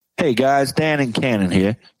Hey guys, Dan and Cannon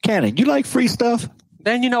here. Cannon, you like free stuff?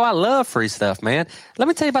 Dan, you know I love free stuff, man. Let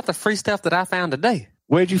me tell you about the free stuff that I found today.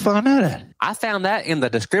 Where'd you find that at? I found that in the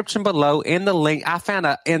description below in the link. I found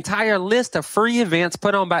an entire list of free events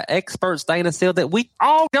put on by Expert Stain and Seal that we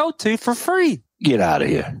all go to for free. Get out of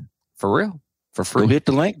here. For real. For free. Go hit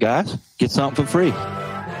the link, guys. Get something for free.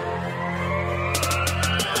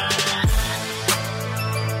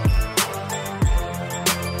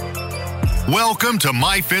 Welcome to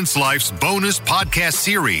My Fence Life's bonus podcast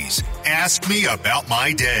series, Ask Me About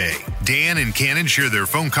My Day. Dan and Cannon share their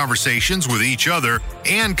phone conversations with each other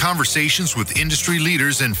and conversations with industry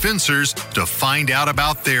leaders and fencers to find out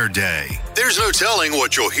about their day. There's no telling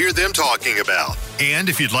what you'll hear them talking about. And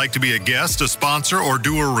if you'd like to be a guest, a sponsor, or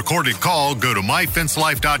do a recorded call, go to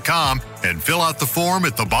myfencelife.com and fill out the form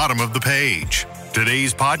at the bottom of the page.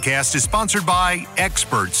 Today's podcast is sponsored by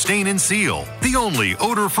Expert Stain and Seal, the only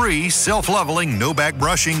odor-free, self-leveling, no-back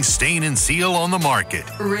brushing stain and seal on the market.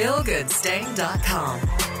 RealGoodStain.com.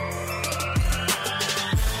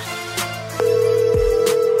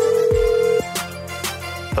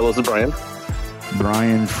 Hello, this is Brian.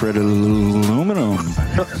 Brian Fred Aluminum.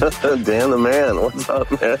 Dan the man. What's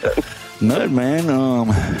up, man? Nothing,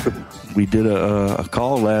 man. We did a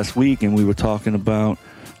call last week, and we were talking about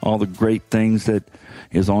all the great things that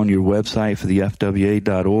is on your website for the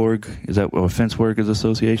FWA.org. Is that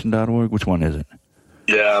FenceWorkersAssociation.org? Which one is it?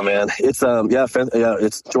 Yeah, man. It's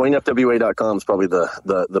it's joinfwa.com is probably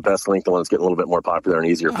the best link, the one that's getting a little bit more popular and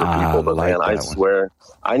easier for people. But man, I swear,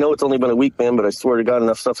 I know it's only been a week, man, but I swear to God,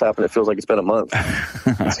 enough stuff's happened. It feels like it's been a month.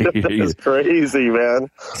 It's crazy, man.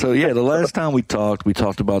 So yeah, the last time we talked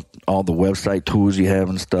about all the website tools you have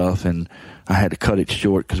and stuff, and I had to cut it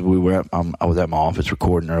short because I was at my office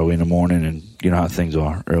recording early in the morning, and you know how things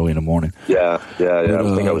are early in the morning. Yeah.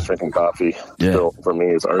 I think I was drinking coffee. Yeah. Still, for me,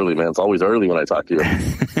 it's early, man. It's always early when I talk to you.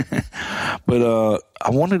 But I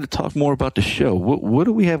wanted to talk more about the show. What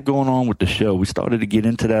do we have going on with the show? We started to get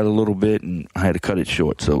into that a little bit, and I had to cut it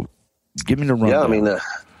short. So give me the rundown. Yeah, I mean,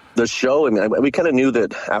 the show, we kind of knew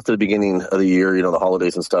that after the beginning of the year, the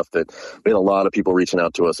holidays and stuff, that we had a lot of people reaching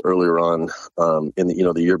out to us earlier on in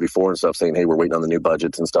the year before and stuff, saying, hey, we're waiting on the new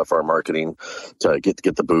budgets and stuff for our marketing to get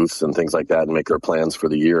the booths and things like that and make their plans for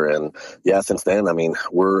the year. And yeah, since then, I think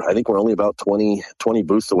we're only about 20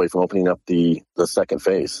 booths away from opening up the second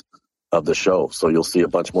phase of the show. So you'll see a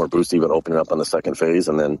bunch more booths even opening up on the second phase,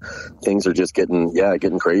 and then things are just getting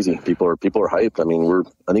crazy. People are hyped.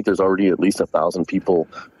 I think there's already at least 1,000 people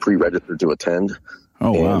pre-registered to attend.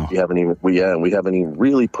 Oh, and wow. we haven't even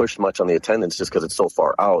really pushed much on the attendance just because it's so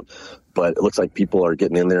far out. But it looks like people are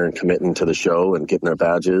getting in there and committing to the show and getting their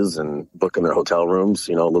badges and booking their hotel rooms,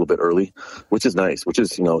 a little bit early, which is nice, which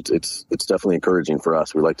is, it's definitely encouraging for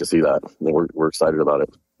us. We like to see that. And we're excited about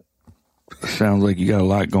it. Sounds like you got a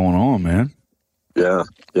lot going on, man. Yeah,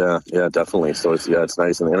 definitely. So it's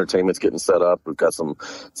nice, and the entertainment's getting set up. We've got some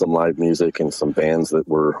live music and some bands that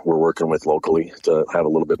we're working with locally to have a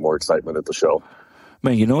little bit more excitement at the show.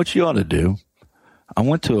 Man, you know what you ought to do? I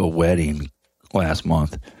went to a wedding last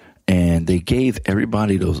month, and they gave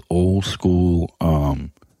everybody those old school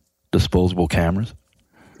disposable cameras.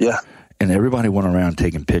 Yeah. And everybody went around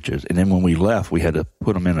taking pictures, and then when we left, we had to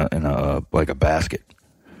put them in a basket.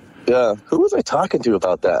 Yeah. Who was I talking to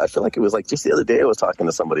about that? I feel like it was just the other day I was talking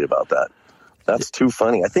to somebody about that. That's too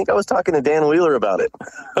funny. I think I was talking to Dan Wheeler about it.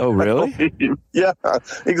 Oh, really? Yeah,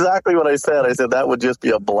 exactly what I said. I said that would just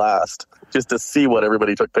be a blast just to see what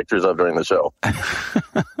everybody took pictures of during the show.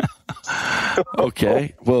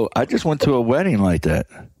 Okay. Well, I just went to a wedding like that.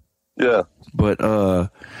 Yeah.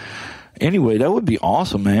 But anyway, that would be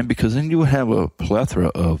awesome, man, because then you would have a plethora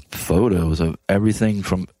of photos of everything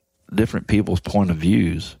from different people's point of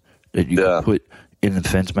views that you could put in the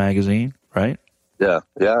Fence magazine, right? Yeah.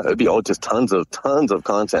 It'd be just tons of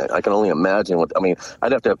content. I can only imagine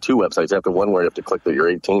I'd have to have two websites. I have to one where you have to click that you're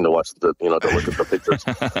 18 to watch to look at the pictures.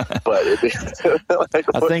 But it'd be,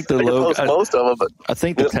 I think the logo, most of them. But I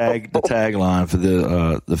think the tagline for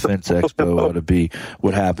the Fence Expo ought to be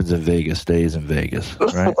 "What happens in Vegas stays in Vegas."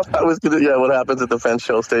 Right? What happens at the Fence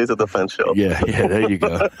show stays at the Fence show. Yeah. There you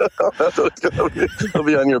go. That's what it's gonna be. It'll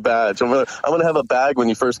be on your badge. I'm gonna have a bag when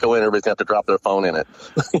you first go in. Everybody's gonna have to drop their phone in it.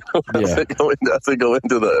 As they go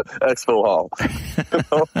into the expo hall.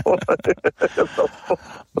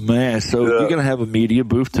 Man, so you're going to have a media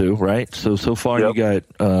booth too, right? So far you got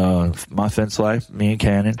My Fence Life, me and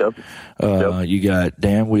Cannon. Yep. You got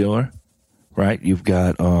Dan Wheeler, right? You've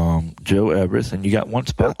got Joe Everest, and you got one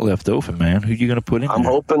spot left open, man. Who you going to put in I'm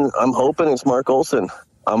there? hoping it's Mark Olson.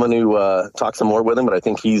 I'm going to talk some more with him, but I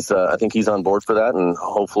think he's on board for that, and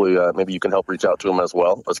hopefully maybe you can help reach out to him as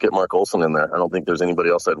well. Let's get Mark Olson in there. I don't think there's anybody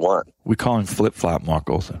else I'd want. We call him Flip Flop Mark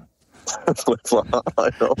Olson. Flip Flop, I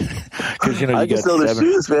know. Because I just know the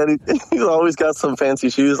shoes, man. He's always got some fancy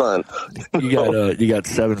shoes on. you got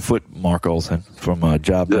 7 foot Mark Olson from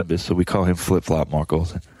Job Nimbus, so we call him Flip Flop Mark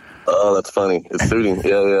Olson. Oh, that's funny. It's suiting.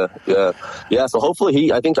 Yeah. So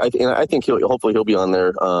hopefully I think he'll be on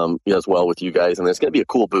there as well with you guys. And it's going to be a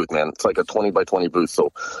cool booth, man. It's like a 20 by 20 booth.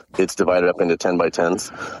 So it's divided up into 10 by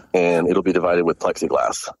 10s, and it'll be divided with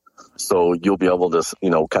plexiglass. So you'll be able to,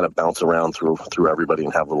 kind of bounce around through everybody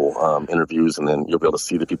and have little interviews, and then you'll be able to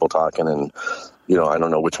see the people talking. And, I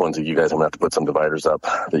don't know which ones of you guys, I'm going to have to put some dividers up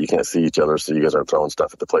that you can't see each other, so you guys aren't throwing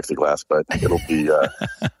stuff at the plexiglass, but it'll be,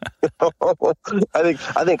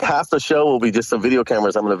 I think half the show will be just some video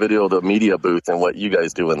cameras. I'm going to video the media booth and what you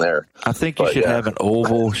guys do in there. I think you should have an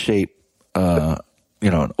oval shape,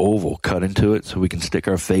 an oval cut into it so we can stick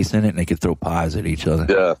our face in it and they can throw pies at each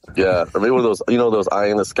other. Yeah. Or maybe one of those, those eye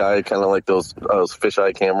in the sky, kind of like those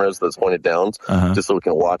fisheye cameras that's pointed down, just so we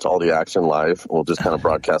can watch all the action live. We'll just kind of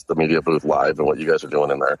broadcast the media booth live and what you guys are doing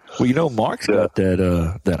in there. Well, Mark's got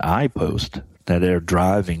that eye post that they're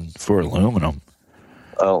driving for aluminum.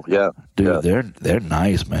 Oh, yeah. Dude, they're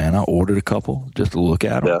nice, man. I ordered a couple just to look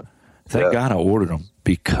at them. Yeah. Thank God I ordered them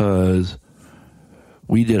because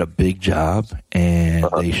we did a big job, and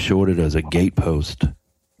they shorted us a gate post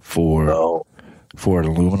for an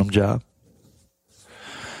aluminum job.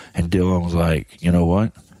 And Dylan was like, you know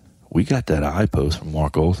what? We got that eye post from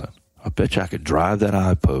Mark Olson. I bet you I could drive that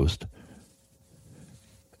eye post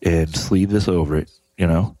and sleeve this over it,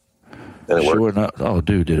 And it sure worked. enough. Oh,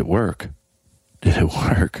 dude, did it work? Did it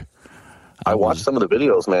work? I watched some of the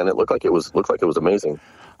videos, man. It looked like it was amazing.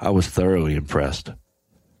 I was thoroughly impressed.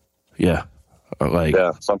 Yeah.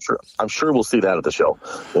 So I'm sure we'll see that at the show,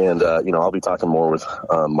 and I'll be talking more with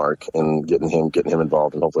Mark and getting him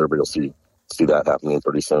involved, and hopefully everybody will see that happening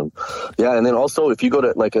pretty soon. Yeah, and then also if you go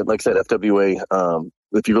to like I said, FWA.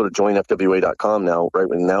 If you go to joinfwa.com now,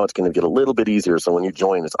 now it's going to get a little bit easier. So when you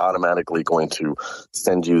join, it's automatically going to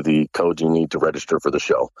send you the code you need to register for the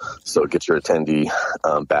show. So get your attendee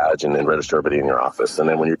badge and then register everybody in your office. And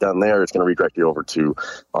then when you're done there, it's going to redirect you over to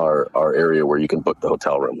our area where you can book the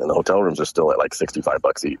hotel room. And the hotel rooms are still at like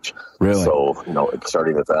 $65 each. Really? So,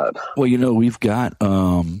 starting at that. Well, we've got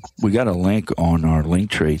we got a link on our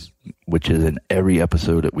Linktree, which is in every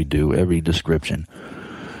episode that we do, every description.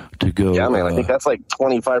 To go, yeah, man. I think that's like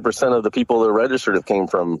 25% of the people that are registered have came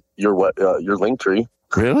from your Linktree.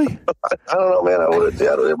 Really? I don't know, man.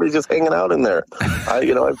 Everybody's just hanging out in there.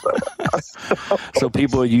 So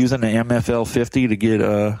people are using the MFL 50 to get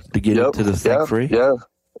into the thing free.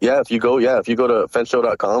 Yeah, if you go to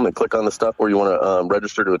fentshow.com and click on the stuff where you want to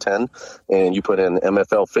register to attend, and you put in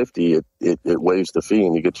MFL 50, it waives the fee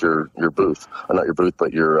and you get your booth. Not your booth,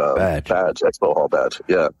 but your badge, Expo Hall badge.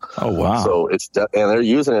 Yeah. Oh, wow. So and they're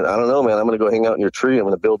using it. I don't know, man. I'm going to go hang out in your tree. I'm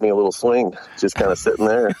going to build me a little swing, just kind of sitting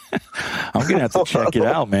there. I'm going to have to check it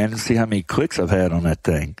out, man, and see how many clicks I've had on that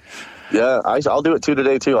thing. Yeah, I'll do it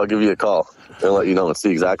today too. I'll give you a call and let you know and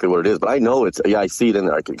see exactly what it is. But I know I see it in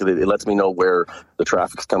there because it lets me know where the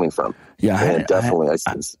traffic's coming from. Yeah, definitely. I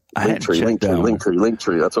see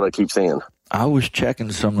Linktree. That's what I keep saying. I was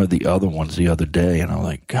checking some of the other ones the other day, and I'm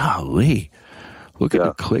like, golly, look at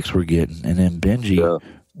the clicks we're getting. And then Benji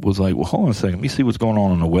was like, well, hold on a second. Let me see what's going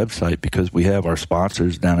on the website because we have our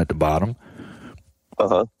sponsors down at the bottom.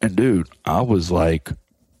 And, dude, I was like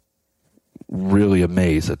really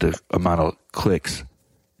amazed at the amount of clicks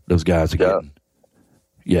those guys are getting.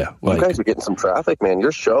 Yeah. You guys are getting some traffic, man.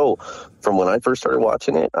 Your show, from when I first started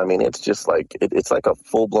watching it, I mean, it's just like, it's like a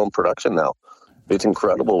full-blown production now. It's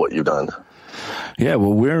incredible what you've done. Yeah,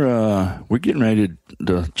 well, we're getting ready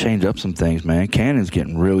to change up some things, man. Cannon's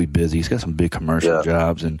getting really busy. He's got some big commercial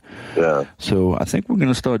jobs, and so I think we're going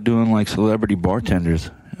to start doing like celebrity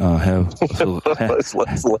bartenders. Have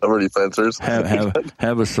celebrity fencers.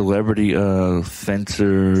 Have a celebrity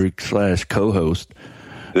fencer / co-host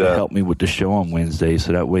help me with the show on Wednesday,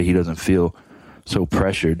 so that way he doesn't feel so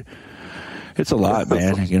pressured. It's a lot,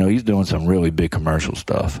 man. He's doing some really big commercial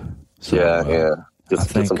stuff. So, Get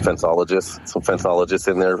some fenceologists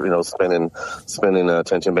in there, spinning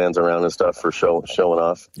tension bands around and stuff for showing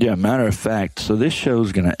off. Yeah, matter of fact, so this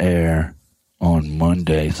show's going to air on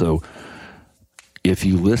Monday. So if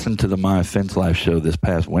you listen to the My Fence Life show this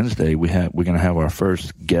past Wednesday, we're going to have our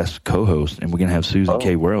first guest co-host, and we're going to have Susan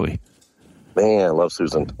K. Worley. Man, I love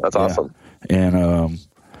Susan. That's awesome. And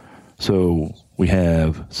so we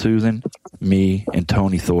have Susan, me, and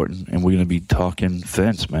Tony Thornton, and we're going to be talking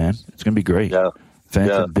fence, man. It's going to be great. Yeah.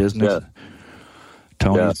 Fence and business. Yeah.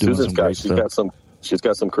 Tony's doing some great stuff. She's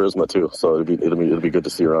got some charisma too, so it'll be good to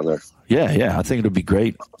see her on there. Yeah, I think it'll be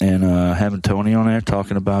great. And having Tony on there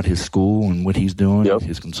talking about his school and what he's doing,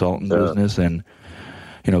 his consulting business, and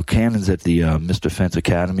Cannon's at the Mr. Fence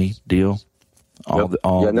Academy deal.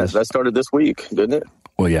 That started this week, didn't it?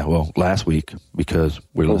 Well, last week, because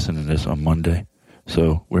we're listening to this on Monday.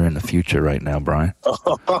 So we're in the future right now, Brian.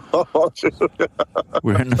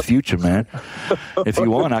 We're in the future, man. If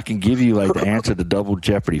you want, I can give you the answer to Double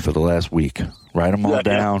Jeopardy for the last week. Write them all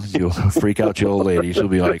down. You'll freak out your old lady. She'll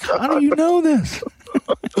be like, how do you know this?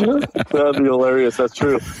 That'd be hilarious. That's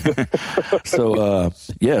true. So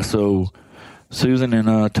Susan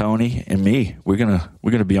and Tony and me, we're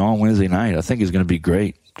gonna be on Wednesday night. I think it's gonna be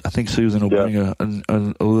great. I think Susan will bring a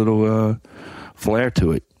little flair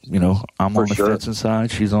to it. I'm on the fencing side.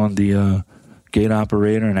 She's on the gate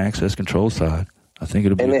operator and access control side. I think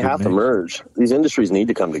it'll be. And they have to merge. These industries need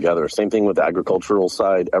to come together. Same thing with the agricultural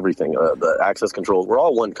side. Everything, the access control. We're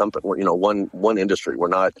all one company. We're one industry. We're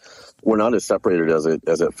not as separated as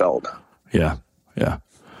it felt. Yeah.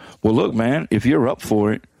 Well, look, man, if you're up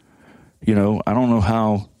for it, I don't know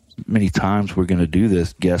how many times we're going to do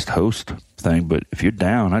this guest host thing, but if you're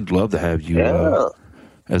down, I'd love to have you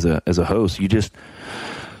as a host. You just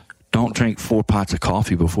don't drink 4 pots of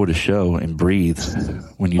coffee before the show and breathe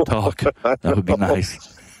when you talk. That would be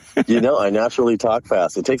nice. I naturally talk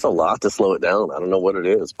fast. It takes a lot to slow it down. I don't know what it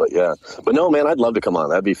is, but yeah. But no, man, I'd love to come on.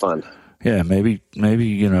 That'd be fun. Yeah, maybe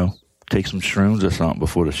take some shrooms or something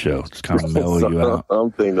before the show. Just kind of mellow you out.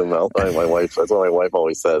 I'm thinking about my wife. That's what my wife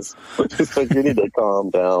always says. She's like, you need to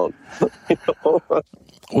calm down.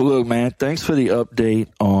 Well, look, man, thanks for the update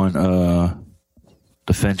on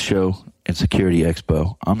the Fence Show and Security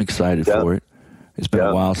Expo. I'm excited for it. It's been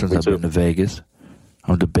a while since I've been to Vegas.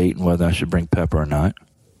 I'm debating whether I should bring Pepper or not.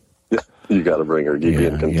 You got to bring her. Keep you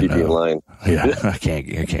in line. Yeah, I can't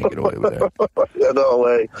get away with that. Yeah, no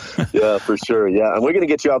way. Yeah, for sure. Yeah, and we're gonna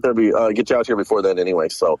get you out there. Get you out here before then, anyway.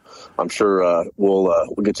 So I'm sure we'll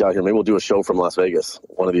get you out here. Maybe we'll do a show from Las Vegas.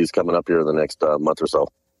 One of these coming up here in the next month or so.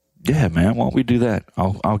 Yeah, man. Why don't we do that?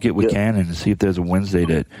 I'll get with Cannon and see if there's a Wednesday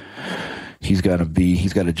that he's got a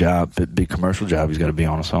job, a big commercial job. He's got to be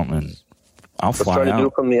on or something. And I'll fly out. Let's try to do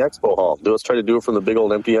it from the expo hall. Let's try to do it from the big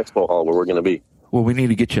old empty expo hall where we're going to be. Well, we need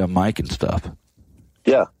to get you a mic and stuff.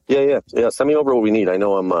 Yeah. Send me over what we need. I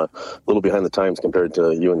know I'm a little behind the times compared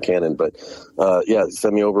to you and Cannon, but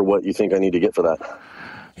send me over what you think I need to get for that.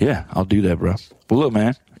 Yeah, I'll do that, bro. Well, look,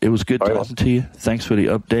 man, it was good talking to you. Thanks for the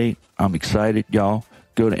update. I'm excited, y'all.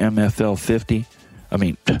 Go to MFL50.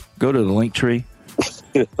 Go to the link tree.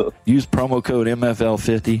 Use promo code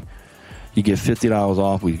MFL50. You get $50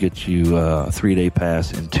 off. We get you a 3-day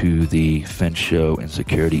pass into the Fence Show and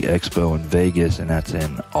Security Expo in Vegas, and that's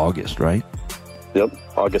in August, right? Yep,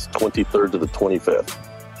 August 23rd to the 25th.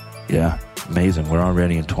 Yeah, amazing. We're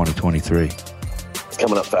already in 2023. It's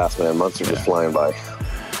coming up fast, man. Months are just flying by.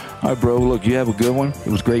 All right, bro. Look, you have a good one. It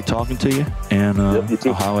was great talking to you, and you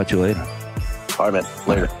too. I'll holler at you later. All right, man.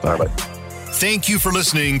 Later. Bye. Bye. Thank you for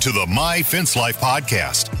listening to the My Fence Life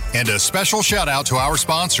podcast. And a special shout out to our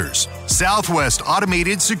sponsors, Southwest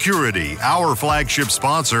Automated Security, our flagship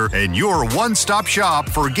sponsor and your one-stop shop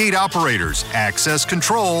for gate operators, access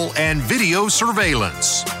control, and video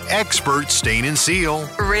surveillance. Expert Stain and Seal.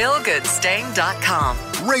 RealGoodStain.com.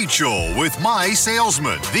 Rachel with My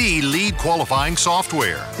Salesman, the lead qualifying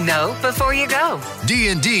software. Know before you go.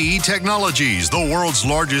 D&D Technologies, the world's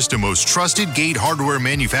largest and most trusted gate hardware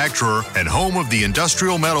manufacturer and home of the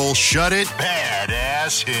industrial metal Shut It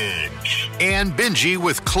Badass Hinge. And Benji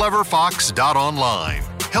with CleverFox.online,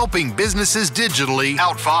 helping businesses digitally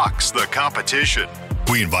outfox the competition.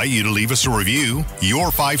 We invite you to leave us a review. Your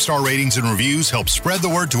 5-star ratings and reviews help spread the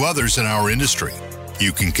word to others in our industry.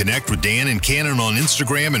 You can connect with Dan and Cannon on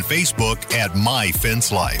Instagram and Facebook at My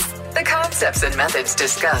Fence Life. The concepts and methods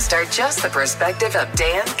discussed are just the perspective of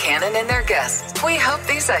Dan, Cannon, and their guests. We hope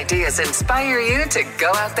these ideas inspire you to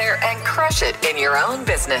go out there and crush it in your own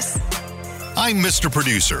business. I'm Mr.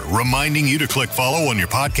 Producer, reminding you to click follow on your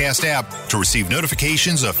podcast app to receive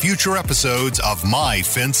notifications of future episodes of My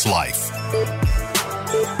Fence Life.